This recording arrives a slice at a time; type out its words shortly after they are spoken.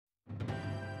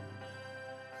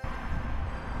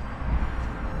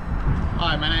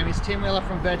Hi, my name is Tim Wheeler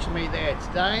from Virtual Me There.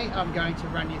 Today I'm going to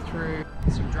run you through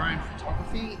some drone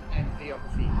photography and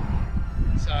videography.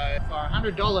 So for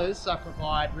 $100 I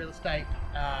provide real estate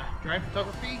drone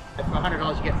photography. For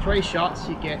 $100 you get 3 shots.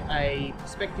 You get a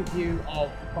perspective view of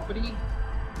the property,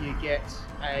 you get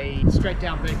a straight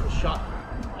down vertical shot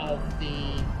of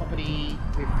the property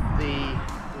with the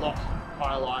lot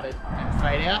highlighted and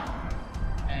fade out,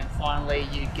 and finally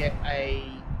you get a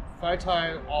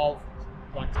photo of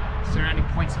like surrounding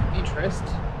points of interest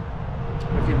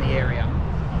within the area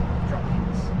of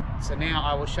drop-ins. So now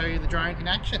I will show you the drone in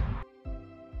action.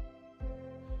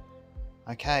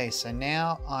 Okay, so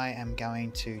now I am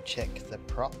going to check the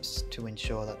props to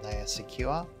ensure that they are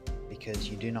secure, because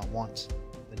you do not want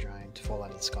the drone to fall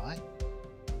out of the sky.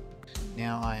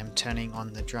 Now I am turning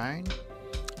on the drone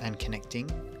and connecting.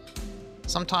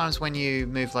 Sometimes when you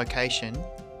move location,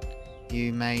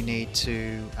 you may need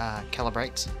to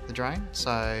calibrate the drone.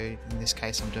 So in this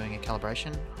case I'm doing a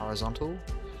calibration horizontal.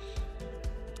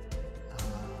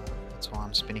 That's why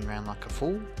I'm spinning around like a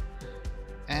fool.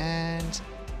 And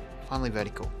finally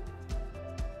vertical.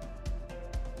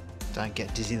 Don't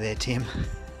get dizzy there, Tim.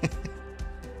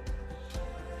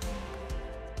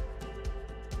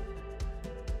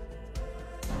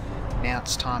 Now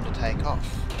it's time to take off.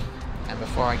 And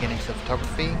before I get into the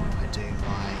photography, I do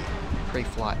my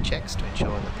pre-flight checks to ensure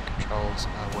that the controls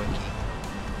are working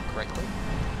correctly.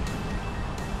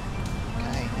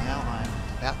 Okay, now I'm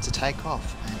about to take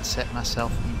off and set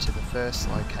myself into the first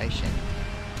location,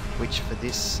 which for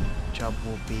this job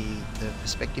will be the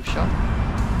perspective shot.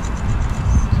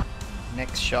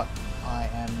 Next shot I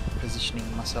am positioning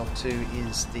myself to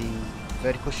is the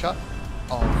vertical shot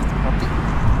of the property.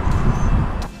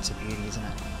 It's a beauty, isn't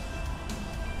it?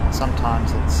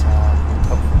 Sometimes it's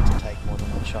helpful to take more than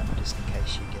one shot just in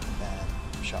case you get a bad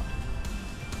shot.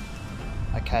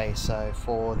 Okay, so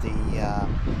for the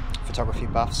photography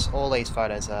buffs, all these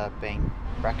photos are being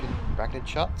bracketed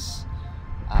shots.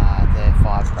 They're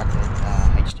 5 bracketed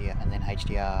HDR and then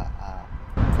HDR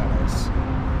photos.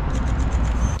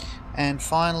 And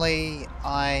finally,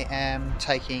 I am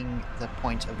taking the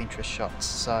point of interest shots.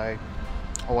 So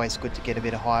always good to get a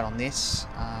bit of height on this.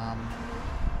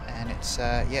 And it's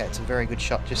it's a very good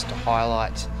shot just to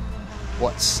highlight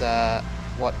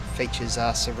what features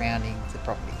are surrounding the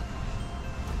property.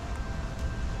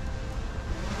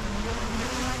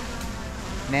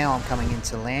 Now I'm coming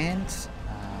into land.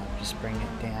 Just bring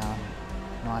it down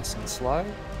nice and slow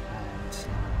and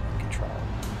control.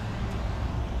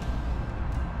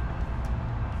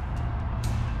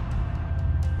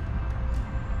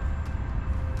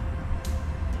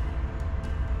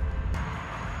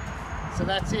 So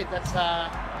that's it. That's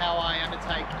how I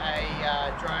undertake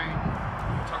a drone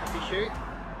photography shoot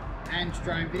and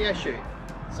drone video shoot.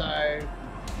 So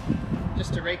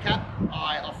just to recap,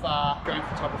 I offer drone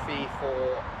photography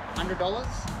for $100.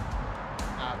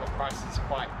 The price is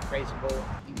quite reasonable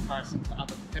in comparison to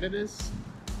other competitors,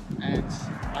 and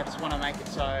I just want to make it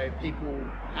so people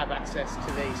have access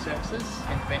to these services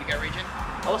in the Bendigo region.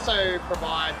 I also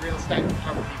provide real estate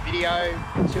photography video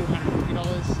for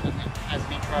 $250, and that has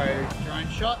an intro drone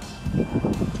shot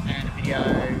and a video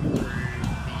through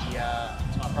the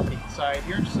entire property. So if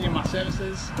you're interested in my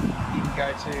services, you can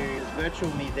go to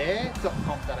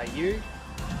virtualmethere.com.au.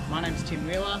 My name's Tim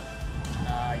Wheeler. You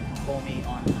can call me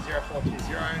on 0420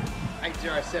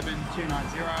 807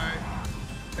 290.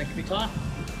 Thank you for your time.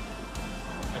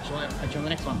 Catch you on the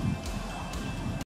next one.